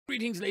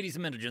Greetings, ladies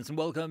and gentlemen, and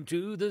welcome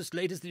to this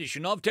latest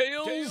edition of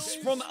Tales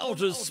from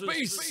Outer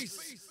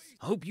Space.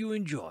 I hope you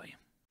enjoy.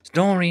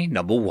 Story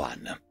number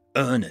 1,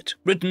 Earn It,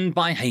 written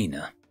by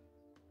Haina.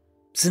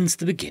 Since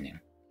the beginning,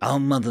 our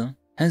mother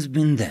has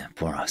been there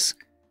for us.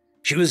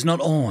 She was not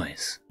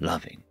always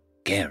loving,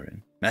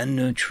 caring, and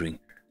nurturing,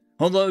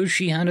 although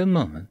she had her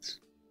moments.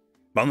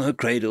 From her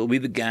cradle we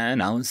began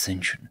our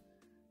ascension,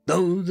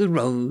 though the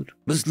road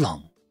was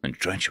long and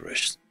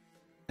treacherous.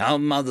 Our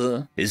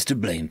mother is to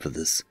blame for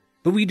this,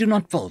 but we do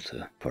not fault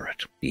her for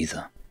it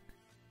either.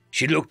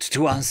 She looked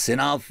to us in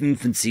our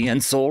infancy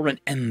and saw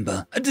an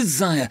ember, a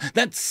desire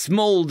that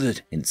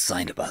smouldered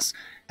inside of us,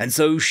 and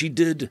so she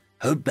did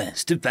her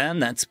best to fan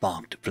that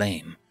spark to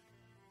flame.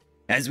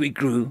 As we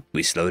grew,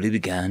 we slowly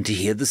began to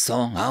hear the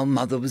song our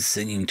mother was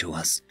singing to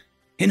us.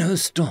 In her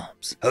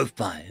storms, her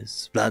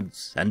fires,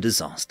 floods, and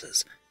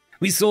disasters,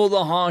 we saw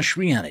the harsh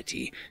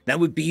reality that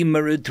would be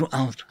mirrored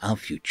throughout our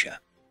future.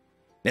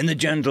 In the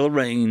gentle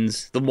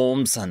rains, the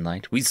warm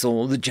sunlight, we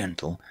saw the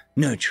gentle,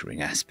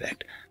 nurturing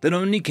aspect that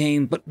only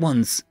came but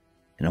once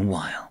in a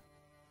while.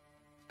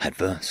 At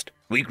first,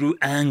 we grew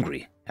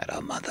angry at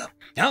our mother.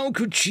 How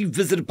could she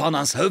visit upon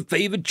us, her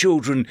favored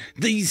children,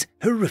 these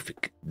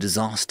horrific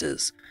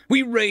disasters?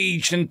 We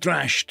raged and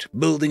thrashed,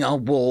 building our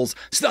walls,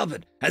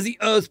 stubborn as the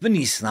earth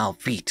beneath our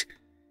feet.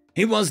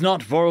 It was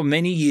not for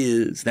many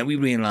years that we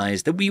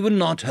realized that we were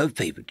not her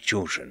favored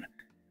children.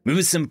 We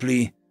were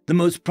simply the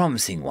most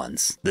promising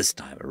ones this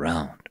time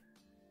around.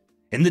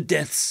 In the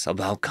depths of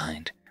our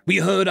kind, we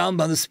heard our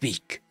mother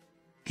speak.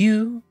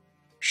 "You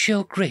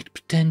show great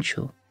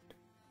potential,"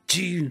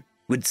 she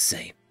would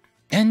say,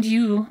 "and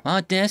you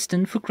are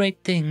destined for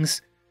great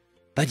things.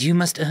 But you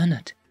must earn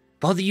it,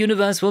 for the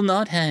universe will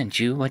not hand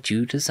you what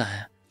you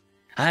desire.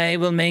 I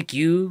will make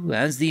you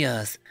as the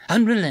earth,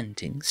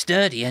 unrelenting,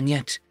 sturdy, and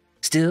yet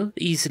still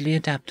easily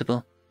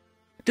adaptable,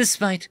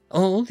 despite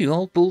all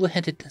your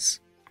bullheadedness."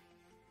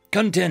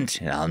 Content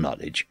in our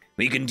knowledge,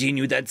 we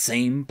continued that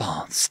same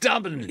path,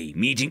 stubbornly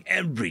meeting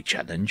every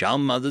challenge our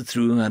mother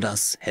threw at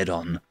us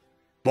head-on.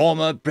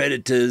 Former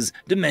predators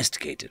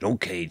domesticated or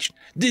caged,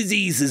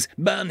 diseases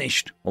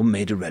banished or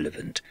made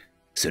irrelevant.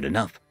 Soon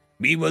enough,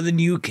 we were the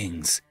new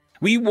kings.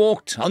 We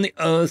walked on the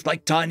earth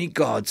like tiny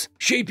gods,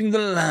 shaping the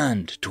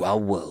land to our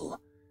will.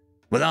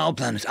 With our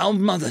planet, our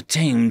mother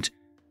tamed,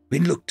 we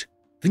looked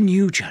for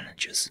new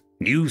challenges,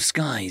 new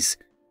skies,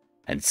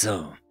 and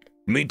so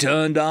we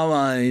turned our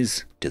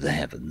eyes to the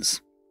heavens.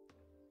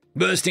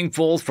 Bursting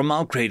forth from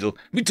our cradle,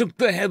 we took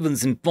the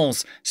heavens in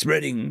force,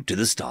 spreading to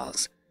the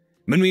stars.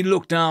 When we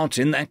looked out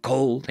in that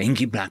cold,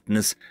 inky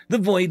blackness, the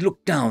void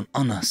looked down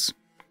on us.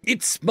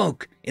 It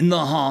spoke in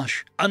the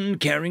harsh,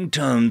 uncaring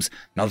terms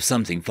of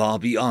something far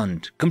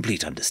beyond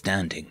complete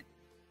understanding.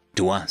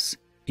 To us,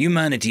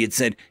 humanity had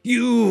said,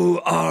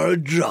 "You are a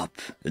drop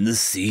in the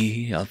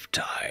sea of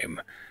time.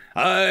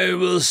 I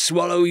will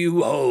swallow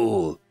you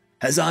whole,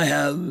 as I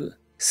have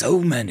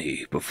so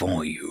many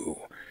before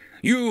you.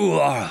 You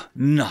are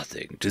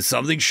nothing to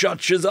something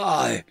such as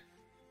I.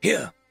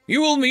 Here,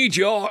 you will meet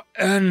your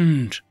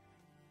end."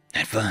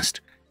 At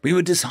first, we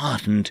were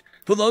disheartened,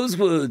 for those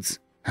words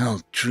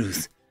held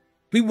truth.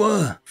 We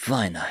were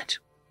finite.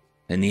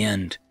 In the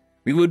end,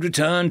 we would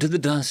return to the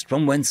dust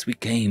from whence we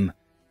came.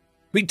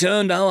 We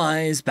turned our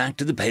eyes back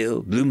to the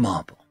pale blue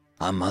marble,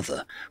 our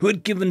mother, who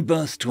had given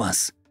birth to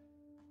us.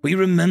 We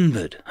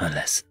remembered her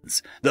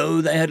lessons,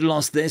 though they had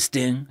lost their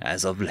sting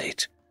as of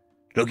late.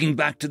 Looking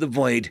back to the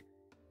void,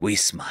 we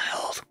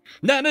smiled.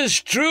 "That is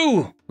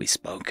true," we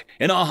spoke,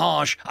 in our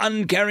harsh,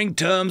 uncaring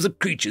terms of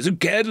creatures who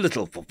cared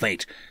little for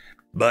fate.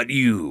 "But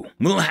you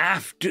will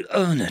have to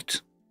earn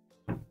it."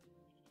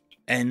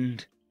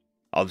 End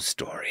of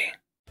story.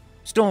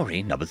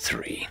 Story number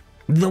 3,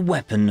 The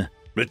Weapon,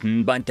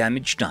 written by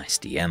Damaged Dice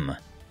DM.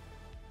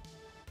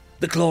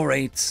 The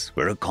Chlorates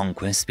were a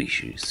conquest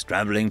species,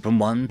 traveling from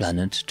one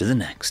planet to the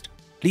next,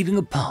 leaving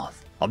a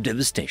path of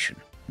devastation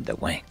in their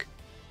wake.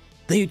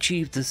 They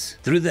achieved this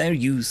through their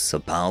use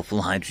of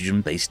powerful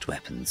hydrogen-based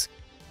weapons.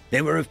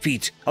 They were a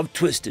feat of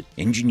twisted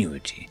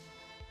ingenuity.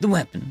 The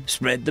weapon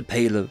spread the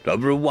payload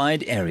over a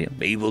wide area,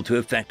 able to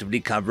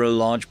effectively cover a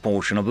large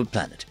portion of a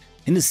planet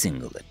in a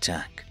single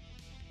attack.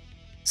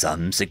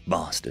 Some sick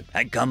bastard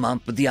had come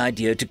up with the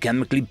idea to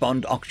chemically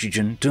bond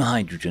oxygen to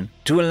hydrogen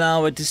to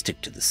allow it to stick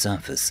to the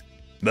surface,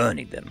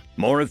 burning them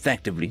more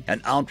effectively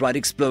and outright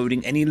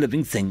exploding any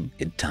living thing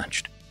it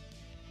touched.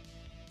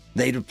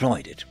 They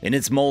deployed it in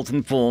its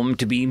molten form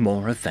to be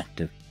more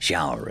effective,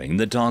 showering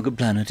the target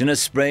planet in a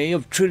spray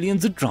of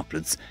trillions of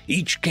droplets,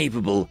 each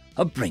capable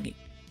of bringing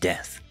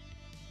death.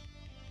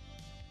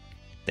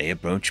 They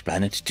approached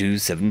planet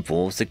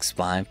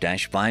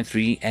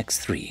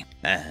 27465-53X3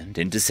 and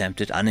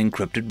intercepted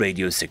unencrypted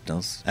radio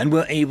signals and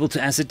were able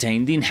to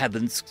ascertain the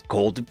inhabitants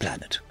called the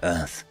planet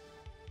Earth.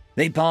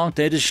 They parked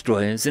their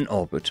destroyers in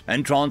orbit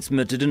and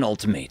transmitted an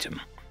ultimatum.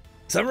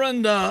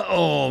 "Surrender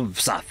or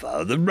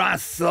suffer the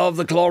wrath of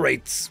the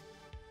Chlorates."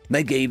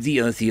 They gave the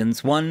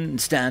Earthians one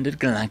standard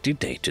galactic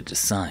date to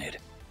decide.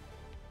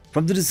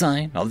 From the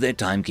design of their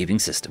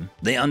timekeeping system,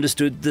 they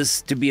understood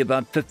this to be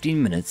about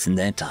 15 minutes in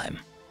their time.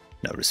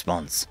 No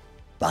response.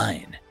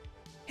 Fine.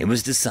 It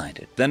was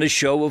decided that a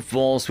show of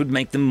force would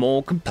make them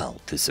more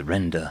compelled to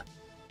surrender.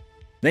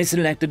 They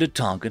selected a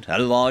target at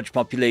a large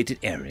populated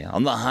area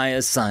on the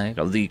higher side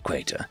of the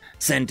equator,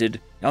 centered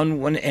on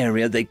one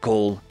area they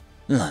call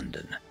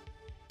London.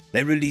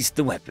 They released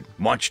the weapon,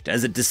 watched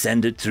as it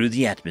descended through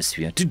the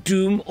atmosphere to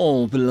doom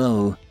all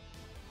below.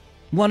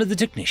 One of the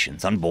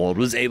technicians on board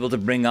was able to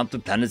bring up the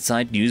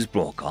planetside news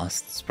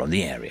broadcasts from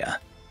the area.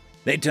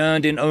 They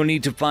turned in only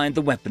to find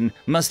the weapon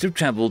must have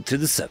traveled to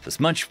the surface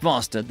much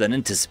faster than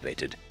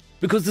anticipated,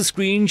 because the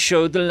screen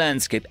showed the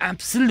landscape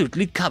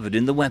absolutely covered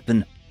in the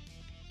weapon.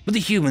 But the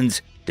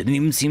humans didn't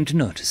even seem to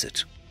notice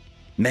it.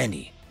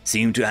 Many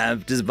seemed to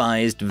have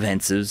devised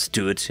defenses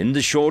to it in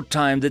the short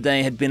time that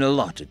they had been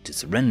allotted to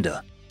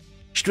surrender.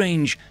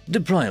 Strange,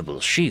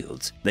 deployable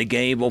shields they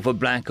gave off a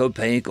black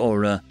opaque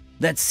aura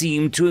that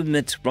seemed to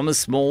emit from a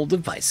small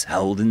device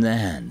held in their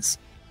hands.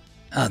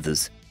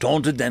 Others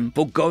taunted them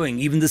for going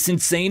even this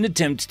insane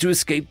attempt to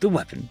escape the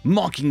weapon,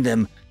 mocking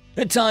them.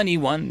 A tiny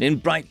one in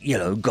bright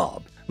yellow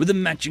garb with the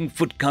matching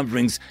foot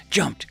coverings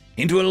jumped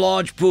into a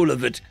large pool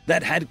of it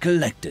that had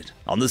collected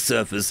on the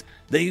surface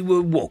they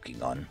were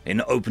walking on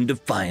in open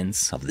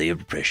defiance of their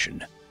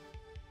oppression.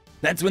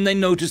 That's when they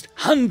noticed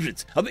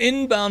hundreds of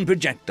inbound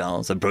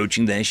projectiles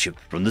approaching their ship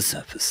from the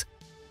surface.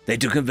 They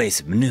took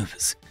evasive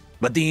maneuvers,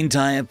 but the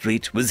entire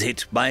fleet was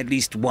hit by at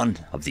least one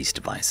of these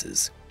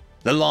devices.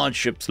 The large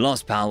ships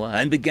lost power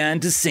and began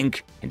to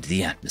sink into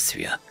the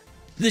atmosphere.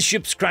 The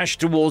ships crashed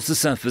towards the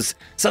surface.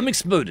 Some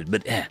exploded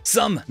mid-air.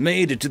 Some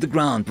made it to the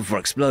ground before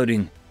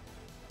exploding.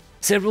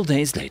 Several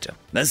days later,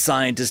 a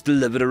scientist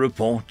delivered a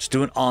report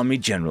to an army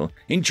general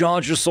in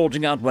charge of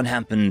sorting out what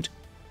happened.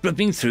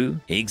 Flipping through,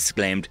 he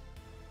exclaimed,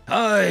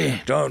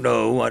 "I don't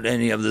know what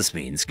any of this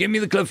means. Give me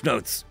the cliff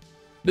notes."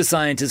 The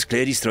scientist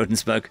cleared his throat and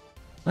spoke.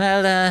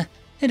 "Well,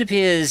 it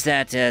appears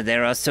that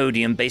there are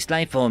sodium-based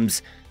life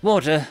forms.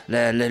 Water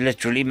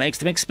literally makes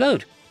them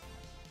explode."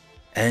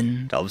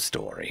 End of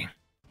story.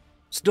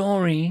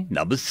 Story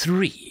number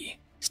 3.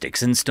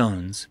 Sticks and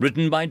Stones,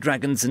 written by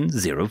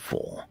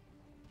Dragonson04.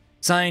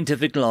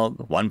 Scientific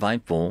log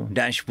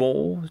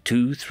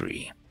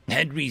 154-423.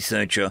 Head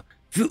researcher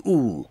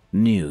Fu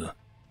New.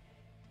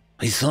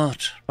 We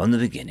thought from the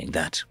beginning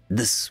that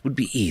this would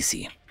be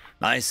easy.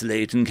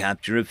 Isolate and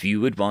capture a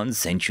few advanced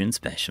sentient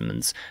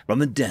specimens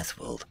from a death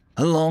world,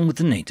 along with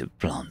the native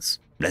plants,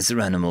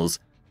 lesser animals,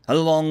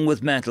 along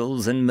with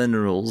metals and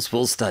minerals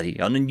for study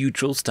on a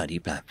neutral study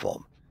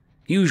platform,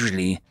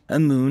 usually a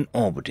moon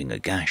orbiting a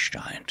gas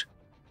giant.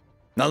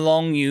 A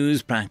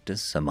long-used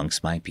practice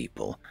amongst my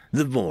people,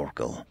 the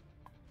Vorgal.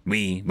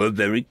 We were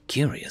very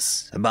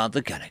curious about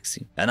the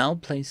galaxy and our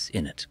place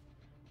in it.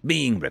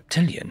 Being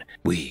reptilian,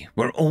 we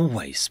were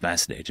always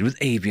fascinated with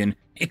avian,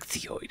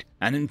 ichthyoid,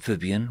 and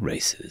amphibian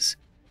races.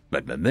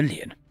 But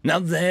mammalian, now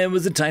there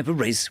was a type of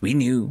race we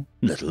knew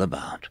little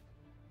about.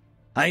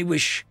 I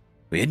wish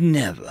we had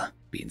never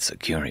been so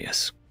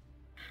curious.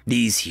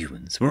 These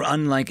humans were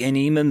unlike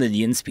any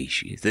mammalian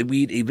species that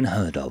we'd even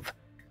heard of.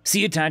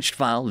 See attached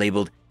file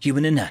labeled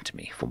Human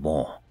Anatomy for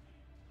more.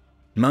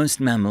 Most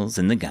mammals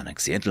in the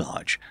galaxy at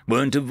large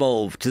weren't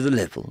evolved to the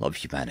level of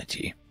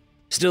humanity,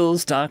 still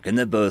stuck in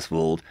their birth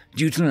world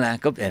due to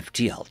lack of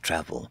FTL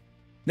travel.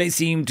 They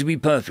seemed to be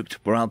perfect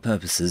for our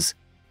purposes.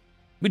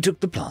 We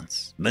took the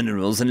plants,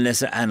 minerals, and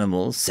lesser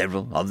animals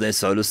several of their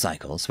solar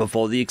cycles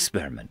before the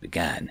experiment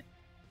began,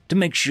 to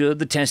make sure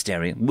the test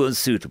area was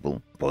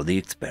suitable for the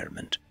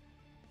experiment.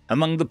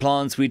 Among the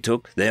plants we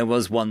took, there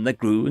was one that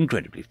grew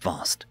incredibly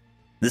fast.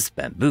 This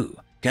bamboo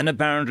can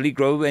apparently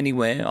grow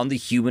anywhere on the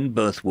human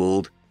birth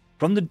world,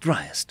 from the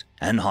driest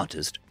and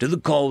hottest to the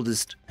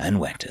coldest and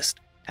wettest,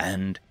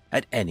 and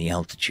at any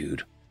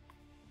altitude.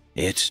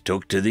 It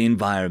took to the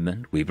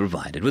environment we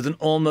provided with an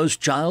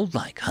almost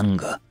childlike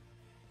hunger.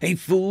 A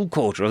full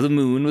quarter of the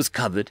moon was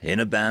covered in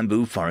a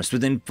bamboo forest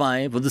within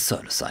 5 of the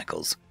solar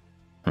cycles.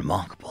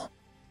 Remarkable.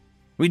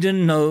 We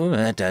didn't know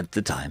it at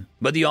the time,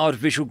 but the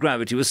artificial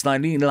gravity was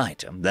slightly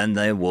lighter than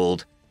their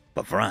world,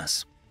 but for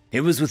us,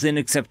 it was within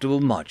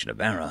acceptable margin of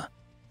error.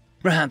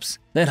 Perhaps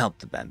that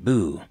helped the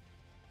bamboo,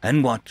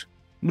 and what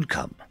would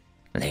come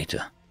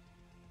later.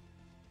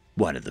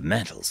 One of the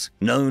metals,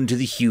 known to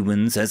the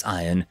humans as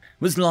iron,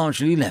 was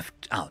largely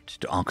left out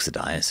to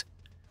oxidize.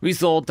 We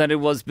thought that it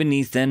was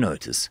beneath their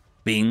notice,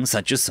 being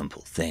such a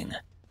simple thing.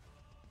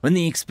 When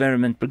the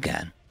experiment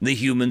began, the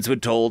humans were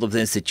told of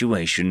their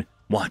situation,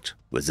 what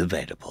was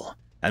available,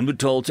 and were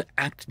told to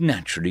act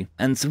naturally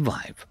and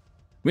survive.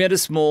 We had a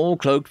small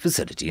cloaked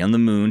facility on the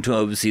moon to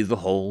oversee the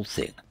whole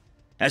thing,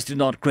 as to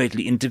not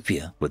greatly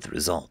interfere with the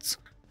results,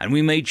 and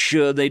we made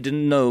sure they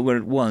didn't know where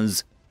it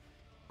was.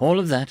 All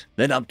of that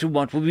led up to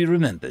what will be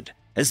remembered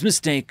as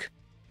mistake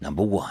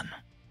number 1.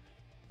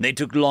 They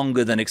took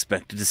longer than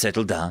expected to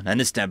settle down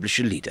and establish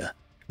a leader,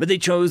 but they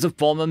chose a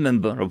former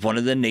member of one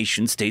of their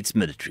nation-state's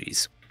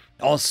militaries,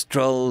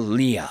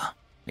 Australia,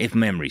 if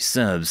memory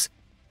serves.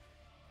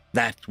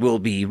 That will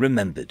be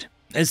remembered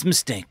as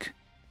mistake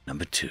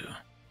number 2.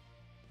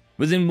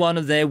 Within one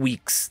of their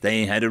weeks,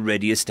 they had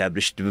already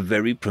established a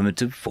very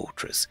primitive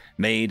fortress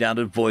made out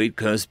of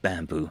void-cursed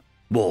bamboo,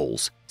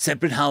 walls,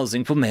 separate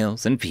housing for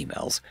males and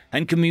females,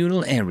 and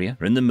communal area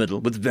in the middle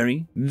with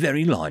very,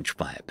 very large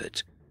fire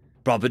pit.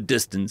 Proper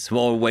distance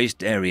for a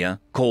waste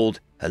area called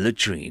a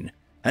latrine,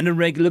 and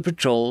irregular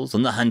patrols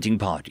on the hunting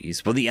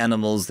parties for the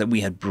animals that we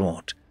had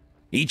brought.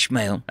 Each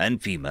male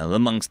and female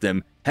amongst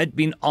them had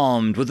been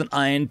armed with an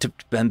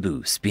iron-tipped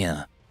bamboo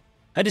spear.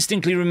 I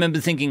distinctly remember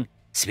thinking,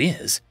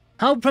 spears?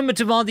 How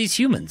primitive are these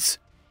humans?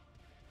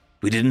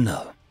 We didn't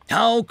know.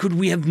 How could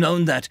we have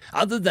known that,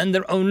 other than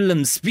their own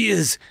limbs,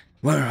 spears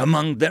were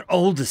among their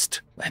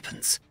oldest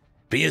weapons,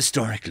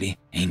 prehistorically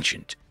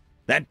ancient?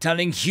 That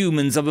telling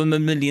humans of a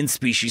mammalian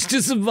species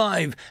to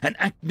survive and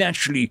act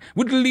naturally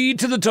would lead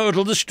to the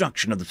total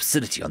destruction of the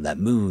facility on that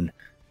moon.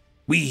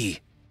 We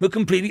were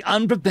completely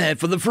unprepared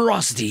for the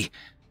ferocity,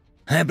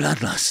 their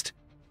bloodlust.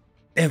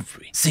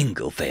 Every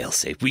single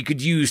failsafe we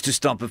could use to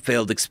stop a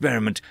failed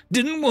experiment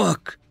didn't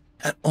work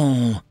at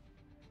all.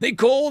 They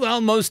called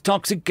our most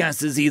toxic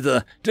gases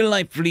either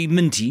delightfully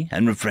minty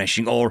and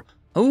refreshing or,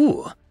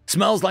 ooh,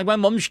 smells like my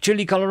mom's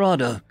chili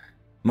Colorado,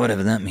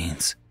 whatever that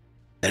means.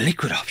 The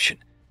liquid option,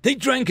 they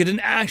drank it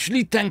and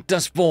actually thanked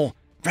us for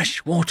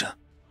fresh water.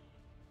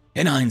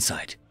 In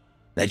hindsight,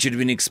 that should have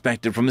been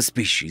expected from a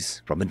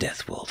species from a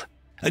death world.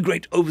 A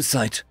great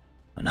oversight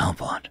on our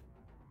part.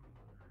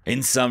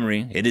 In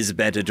summary, it is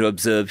better to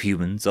observe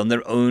humans on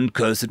their own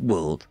cursed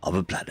world of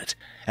a planet,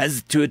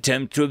 as to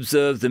attempt to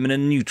observe them in a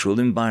neutral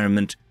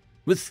environment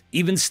with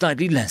even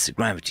slightly less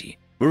gravity,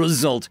 will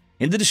result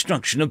in the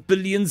destruction of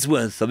billions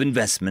worth of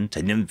investment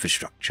in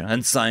infrastructure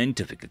and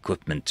scientific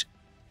equipment.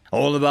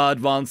 All of our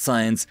advanced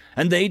science,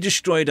 and they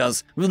destroyed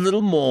us with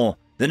little more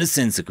than a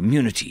sense of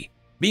community,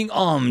 being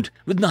armed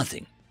with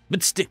nothing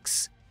but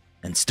sticks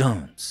and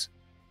stones.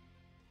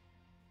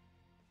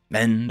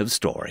 End of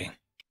story.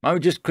 I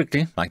would just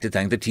quickly like to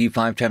thank the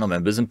T5 channel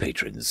members and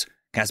patrons,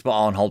 Caspar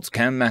Arnholtz,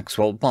 Cam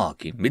Maxwell,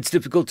 Parky, It's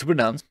Difficult to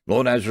Pronounce,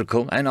 Lord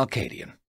Azrakal, and Arcadian.